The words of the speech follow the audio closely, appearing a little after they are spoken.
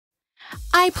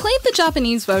I played the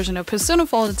Japanese version of Persona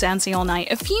 4 Dancing All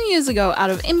Night a few years ago out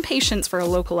of impatience for a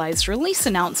localized release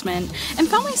announcement, and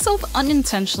found myself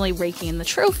unintentionally raking in the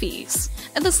trophies.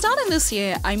 At the start of this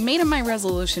year, I made it my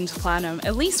resolution to platinum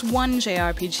at least one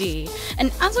JRPG,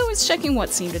 and as I was checking what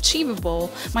seemed achievable,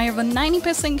 my over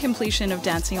 90% completion of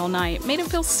Dancing All Night made it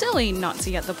feel silly not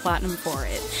to get the platinum for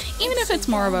it, even if it's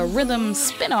more of a rhythm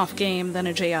spin-off game than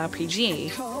a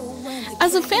JRPG.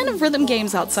 As a fan of rhythm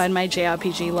games outside my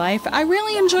JRPG life, I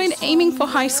really enjoyed aiming for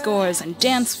high scores and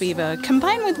dance fever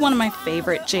combined with one of my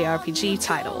favorite JRPG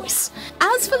titles.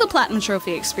 As for the platinum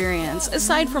trophy experience,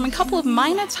 aside from a couple of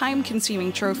minor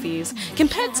time-consuming trophies,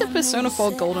 compared to Persona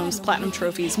 4 Golden's platinum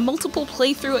trophy's multiple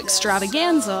playthrough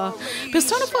extravaganza,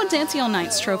 Persona 4 Dancing All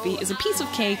Night's trophy is a piece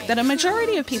of cake that a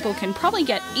majority of people can probably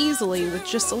get easily with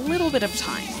just a little bit of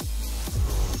time.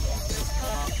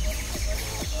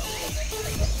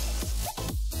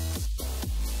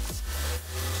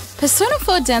 Persona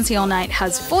 4 Dancing All Night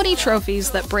has 40 trophies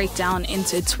that break down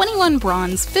into 21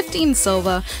 bronze, 15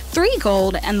 silver, 3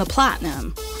 gold, and the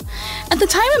platinum. At the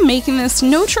time of making this,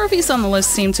 no trophies on the list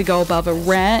seem to go above a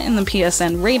rare in the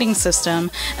PSN rating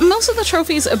system, and most of the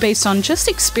trophies are based on just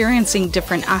experiencing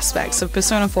different aspects of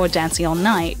Persona 4 Dancing All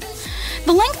Night.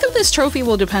 The length of this trophy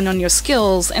will depend on your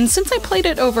skills, and since I played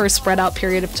it over a spread out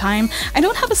period of time, I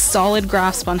don't have a solid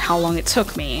grasp on how long it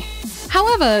took me.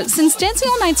 However, since Dancing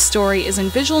All Night's story is in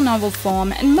visual novel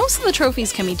form and most of the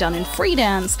trophies can be done in free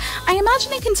dance, I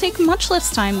imagine it can take much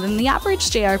less time than the average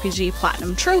JRPG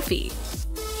Platinum trophy.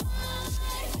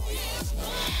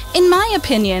 In my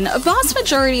opinion, a vast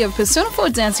majority of Persona 4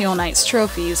 Dancing All Night's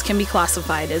trophies can be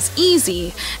classified as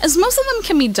easy, as most of them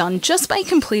can be done just by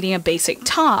completing a basic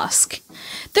task.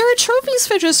 There are trophies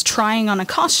for just trying on a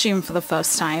costume for the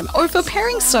first time, or for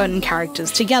pairing certain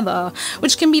characters together,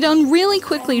 which can be done really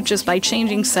quickly just by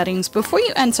changing settings before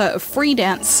you enter a free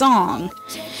dance song.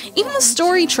 Even the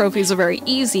story trophies are very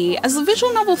easy, as the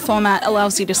visual novel format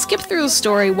allows you to skip through the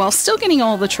story while still getting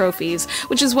all the trophies,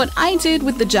 which is what I did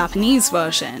with the Japanese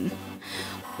version.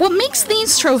 What makes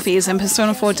these trophies and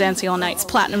Persona 4 Dancing All Night's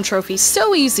Platinum trophy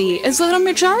so easy is that a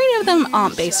majority of them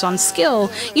aren't based on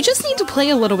skill. You just need to play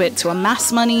a little bit to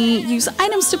amass money, use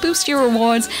items to boost your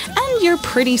rewards, and you're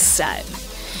pretty set.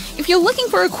 If you're looking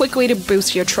for a quick way to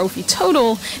boost your trophy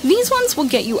total, these ones will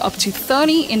get you up to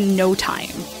 30 in no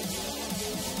time.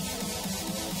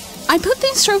 I put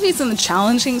these trophies in the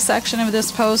challenging section of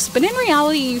this post, but in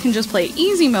reality you can just play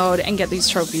easy mode and get these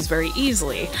trophies very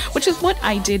easily, which is what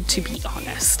I did, to be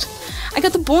honest. I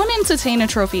got the Born Entertainer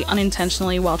trophy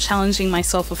unintentionally while challenging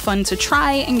myself for fun to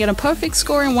try and get a perfect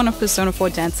score in one of Persona 4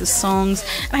 Dance's songs,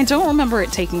 and I don't remember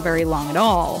it taking very long at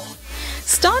all.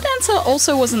 Star Dancer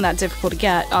also wasn't that difficult to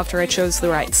get after I chose the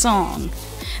right song.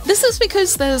 This is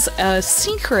because there's a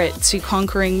secret to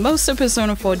conquering most of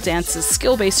Persona 4 Dance's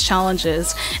skill-based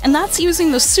challenges, and that's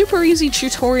using the super easy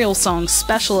tutorial song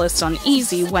Specialist on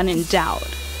easy when in doubt.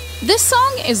 This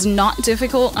song is not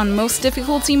difficult on most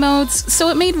difficulty modes, so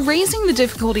it made raising the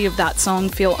difficulty of that song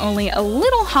feel only a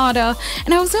little harder,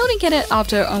 and I was able to get it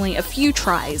after only a few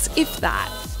tries, if that.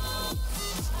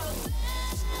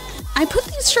 I put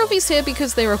these trophies here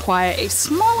because they require a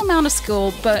small amount of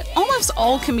skill, but almost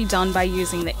all can be done by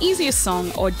using the easiest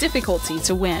song or difficulty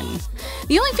to win.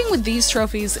 The only thing with these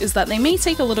trophies is that they may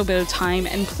take a little bit of time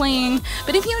and playing,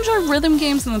 but if you enjoy rhythm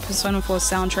games and the Persona 4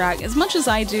 soundtrack as much as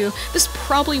I do, this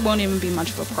probably won't even be much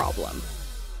of a problem.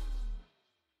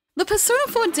 The Persona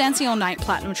 4 Dancing All Night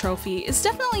Platinum trophy is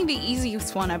definitely the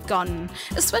easiest one I've gotten,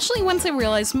 especially once I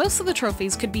realized most of the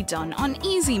trophies could be done on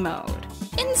easy mode.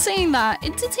 In saying that,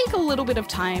 it did take a little bit of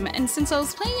time, and since I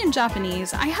was playing in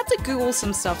Japanese, I had to Google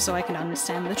some stuff so I could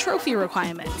understand the trophy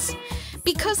requirements.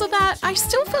 Because of that, I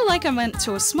still feel like I went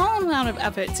to a small amount of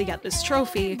effort to get this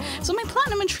trophy, so my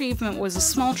platinum achievement was a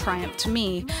small triumph to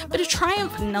me, but a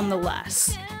triumph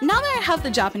nonetheless. Now that I have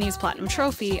the Japanese platinum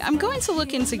trophy, I'm going to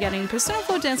look into getting Persona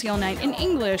 4 Dancing All Night in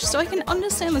English so I can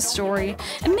understand the story,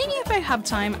 and maybe if I have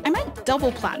time, I might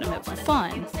double platinum it for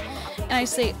fun. And I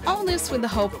say all this with the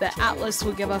hope that Atlas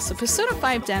will give us a Persona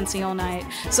 5 Dancing All Night,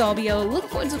 so I'll be able to look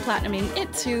forward to platinuming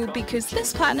it too, because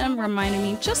this platinum reminded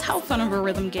me just how fun of a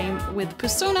rhythm game with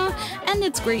Persona and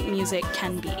its great music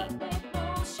can be.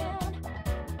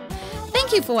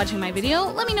 Thank you for watching my video.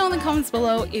 Let me know in the comments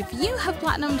below if you have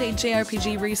platinumed a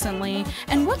JRPG recently,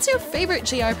 and what's your favorite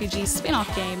JRPG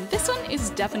spin-off game? This one is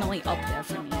definitely up there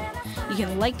for me. You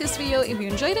can like this video if you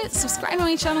enjoyed it, subscribe to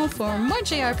my channel for more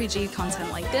JRPG content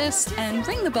like this, and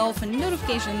ring the bell for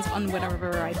notifications on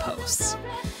whatever I post.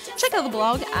 Check out the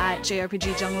blog at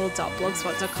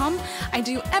jrpgjungle.blogspot.com. I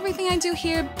do everything I do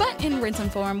here, but in written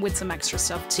form with some extra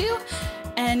stuff too.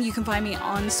 And you can find me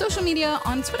on social media,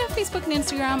 on Twitter, Facebook, and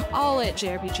Instagram, all at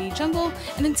JRPG Jungle.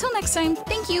 And until next time,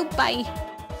 thank you, bye!